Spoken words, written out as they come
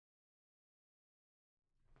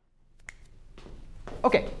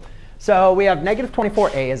OK, so we have negative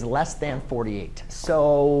 24a is less than 48.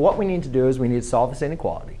 So what we need to do is we need to solve this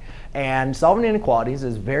inequality. And solving inequalities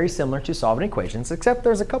is very similar to solving equations, except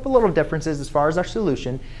there's a couple little differences as far as our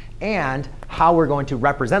solution and how we're going to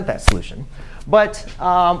represent that solution. But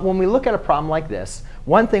when we look at a problem like this,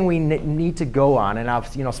 one thing we need to go on, and I've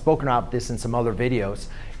spoken about this in some other videos,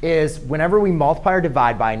 is whenever we multiply or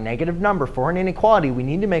divide by a negative number for an inequality, we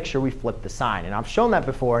need to make sure we flip the sign. And I've shown that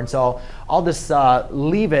before, and so I'll just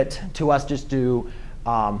leave it to us just to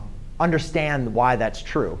understand why that's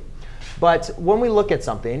true. But when we look at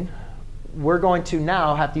something, we're going to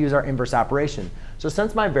now have to use our inverse operation. So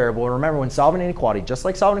since my variable, remember when solving an inequality, just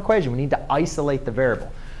like solving an equation, we need to isolate the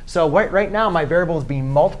variable. So right now, my variable is being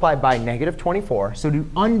multiplied by negative 24. So to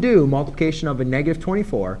undo multiplication of a negative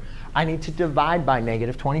 24, I need to divide by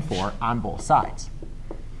negative 24 on both sides.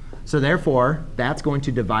 So therefore, that's going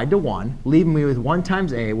to divide to 1, leaving me with 1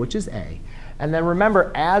 times a, which is a. And then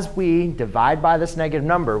remember, as we divide by this negative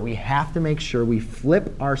number, we have to make sure we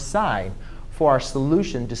flip our sign for our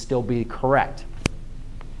solution to still be correct.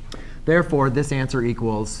 Therefore, this answer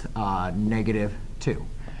equals negative 2.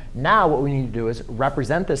 Now what we need to do is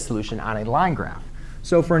represent this solution on a line graph.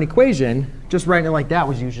 So for an equation, just writing it like that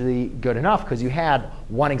was usually good enough because you had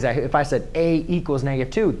one exact. If I said a equals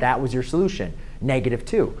negative 2, that was your solution, negative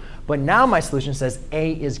 2. But now my solution says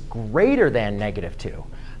a is greater than negative 2.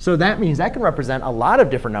 So that means I can represent a lot of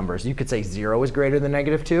different numbers. You could say 0 is greater than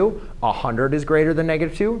negative 2. 100 is greater than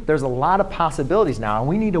negative 2. There's a lot of possibilities now, and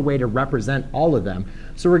we need a way to represent all of them.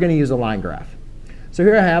 So we're going to use a line graph. So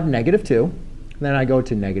here I have negative 2. Then I go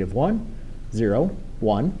to negative 1, 0,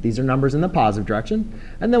 1. These are numbers in the positive direction.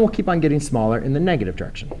 And then we'll keep on getting smaller in the negative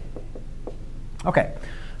direction. OK.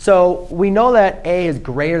 So we know that a is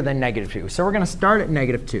greater than negative 2. So we're going to start at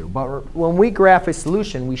negative 2. But when we graph a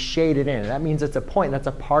solution, we shade it in. That means it's a point that's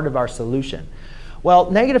a part of our solution. Well,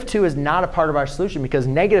 negative 2 is not a part of our solution because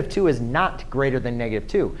negative 2 is not greater than negative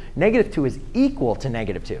 2. Negative 2 is equal to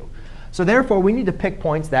negative 2. So therefore, we need to pick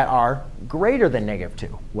points that are greater than negative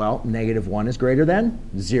 2. Well, negative 1 is greater than,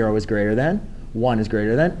 0 is greater than, 1 is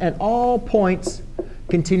greater than, and all points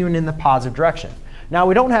continuing in the positive direction. Now,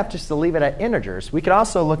 we don't have just to leave it at integers. We could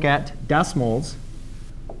also look at decimals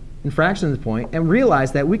and fractions point and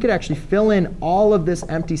realize that we could actually fill in all of this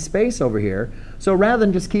empty space over here. So rather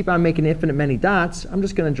than just keep on making infinite many dots, I'm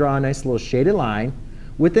just going to draw a nice little shaded line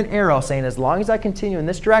with an arrow saying as long as I continue in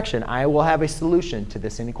this direction, I will have a solution to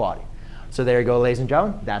this inequality. So there you go, ladies and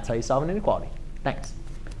gentlemen. That's how you solve an inequality. Thanks.